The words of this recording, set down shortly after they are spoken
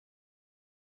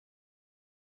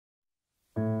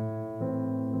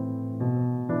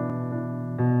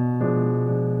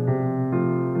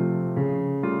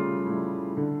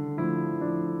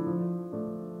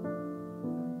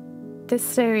This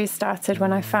series started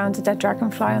when I found a dead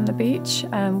dragonfly on the beach,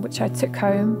 which I took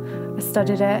home. I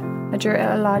studied it, I drew it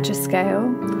at a larger scale,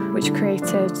 which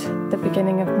created the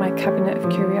beginning of my Cabinet of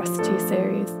Curiosity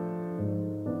series.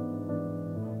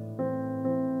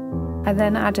 I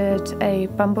then added a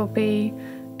bumblebee,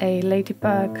 a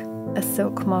ladybug, a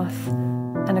silk moth,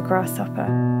 and a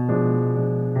grasshopper.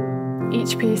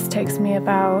 Each piece takes me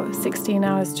about 16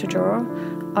 hours to draw.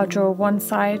 I'll draw one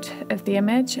side of the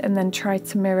image and then try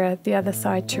to mirror the other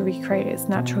side to recreate its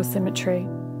natural symmetry.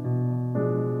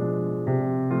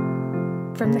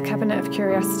 From the Cabinet of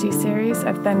Curiosity series,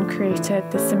 I've then created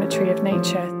the Symmetry of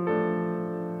Nature.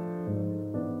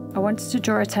 I wanted to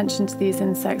draw attention to these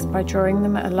insects by drawing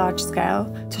them at a large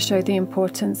scale to show the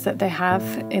importance that they have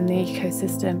in the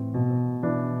ecosystem.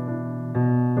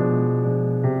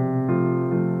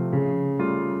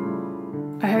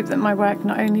 I hope that my work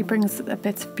not only brings a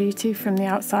bit of beauty from the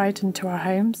outside into our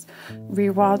homes,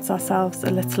 rewilds ourselves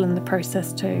a little in the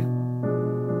process too.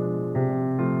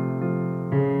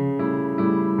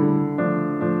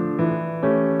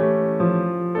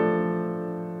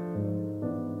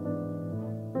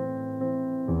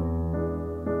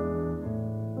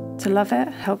 To love it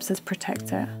helps us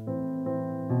protect it.